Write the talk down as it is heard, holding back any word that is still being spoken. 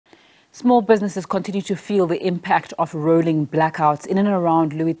Small businesses continue to feel the impact of rolling blackouts in and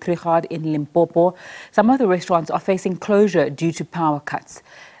around Louis Trichardt in Limpopo. Some of the restaurants are facing closure due to power cuts.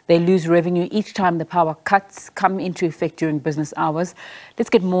 They lose revenue each time the power cuts come into effect during business hours. Let's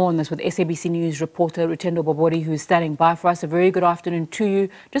get more on this with SABC News reporter Lutendo Bobodi, who's standing by for us. A very good afternoon to you.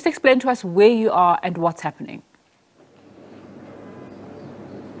 Just explain to us where you are and what's happening.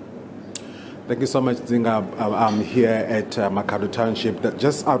 Thank you so much, Zinga. I'm here at Makado Township,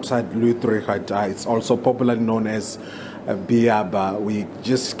 just outside Louis Trichardt. It's also popularly known as Biaba. We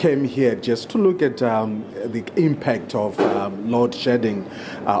just came here just to look at the impact of load shedding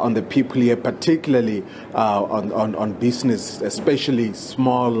on the people here, particularly on business, especially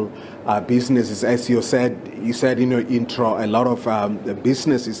small businesses. As you said in your intro, a lot of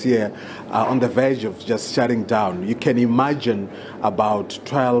businesses here are on the verge of just shutting down. You can imagine about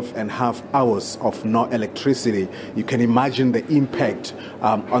 12 and a half hours of no electricity. You can imagine the impact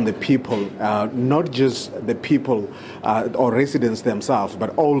on the people, not just the people or residents themselves,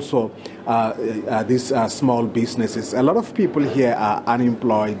 but also these small businesses. A lot of people here are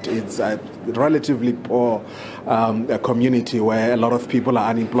unemployed. It's a relatively poor community where a lot of people are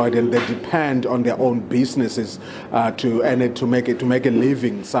unemployed and they depend on their own businesses to make a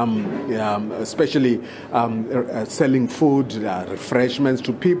living. Some, especially selling food, refreshments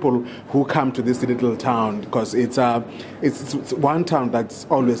to people who come to this little town, because it's one town that's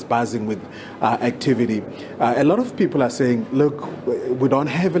always buzzing with activity. A lot of people are saying, look, we don't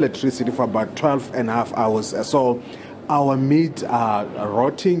have electricity for about 12 and a half hours, so our meat are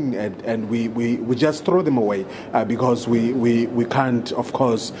rotting and we just throw them away because we can't, of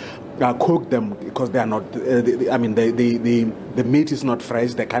course, cook them because they are not, the meat is not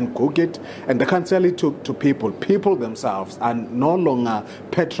fresh, they can't cook it and they can't sell it to people. People themselves are no longer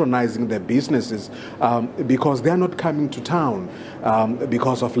patronizing their businesses because they are not coming to town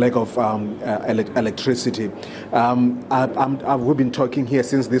because of lack of electricity. We've been talking here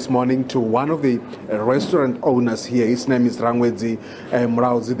since this morning to one of the restaurant owners here. His name is Rangwedzi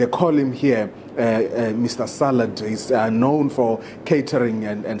Mrauzi. They call him here Mr. Salad. He's known for catering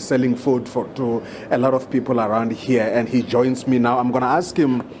and selling food to a lot of people around here, and he joins me now. I'm going to ask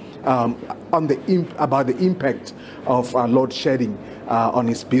him about the impact of load shedding on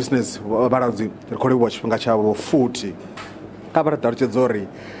his business.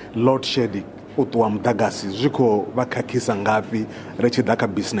 Load shedding utwa mdagasi zviko vakakisa ngapi rechidaka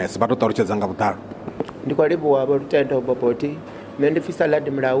business vatotaruchedza nga kudaro. Ndikwalibuwa Lutendo Bobodi. Mendifisa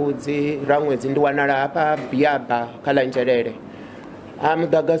ladi mlaudzi Rangwedzi ndiwanala apa Biaba kala njerere.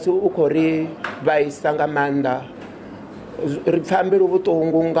 Mdagasi ukori vaisanga manda. Ripfambiri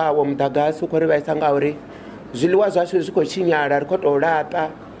ubutungu ngawo mdagasi ukori vaisanga uri ziliwa zvasho zviko chinyara rikotolapa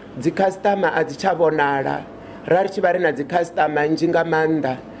dzikastama adzichavonala rari chivari na dzikastama njinga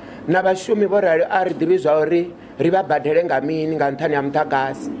manda na vashumi vorari ari divi zvauri rivabhadhele ngamini nga nthani ya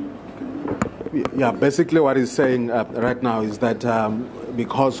mdagasi. Yeah, basically what he's saying right now is that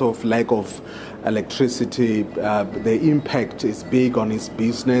because of lack of electricity, the impact is big on his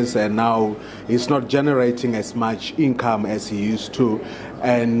business, and now he's not generating as much income as he used to,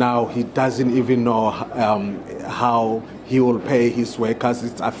 and now he doesn't even know how he will pay his workers.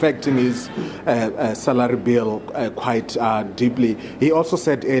 It's affecting his salary bill quite deeply. He also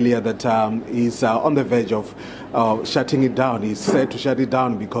said earlier that he's on the verge of shutting it down. He's said to shut it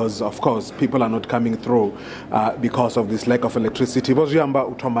down because, of course, people are not coming through because of this lack of electricity.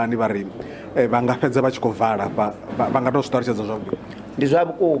 Vangapedza vachikovala vangatositaruchedza zvavhuḓi. Ndi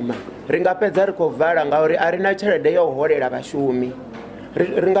zvavhukuma ringapedza rikovala ngauri arina tshelede yo holela vashumi.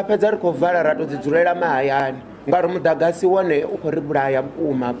 Ringapedza rikovala ratodzidzulela mahayani ngauri mudagasi wone ukho ri bulaya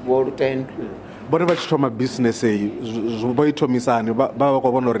vhukuma vo Lutendo. Vone vachithoma business eyi voitomisani vava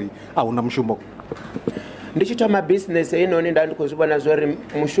vakavona uri ahuna mushumo? Ndichithoma business einoni ndandikhozvibona zvori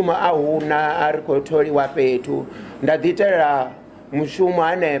mushumo ahuna ari khotholiwa petu ndaditela mushumo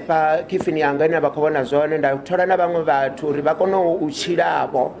anepa kifini yanga ine vakavona zvone ndakuthola na vamwe vathu uri vakono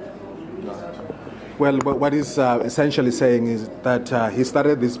uchilavo. Well, what he's essentially saying is that he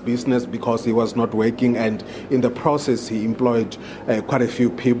started this business because he was not working, and in the process he employed quite a few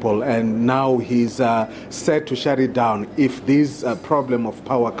people, and now he's set to shut it down. If this problem of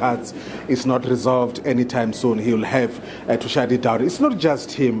power cuts is not resolved anytime soon, he'll have to shut it down. It's not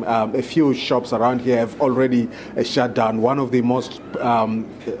just him. A few shops around here have already shut down. One of the most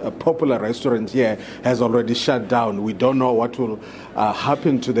popular restaurants here has already shut down. We don't know what will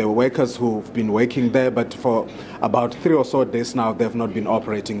happen to the workers who've been working there, but for about 3 or so days now, they've not been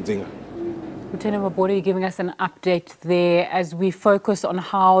operating. Lieutenant Bobodi giving us an update there as we focus on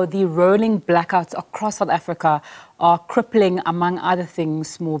how the rolling blackouts across South Africa are crippling, among other things,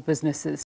 small businesses.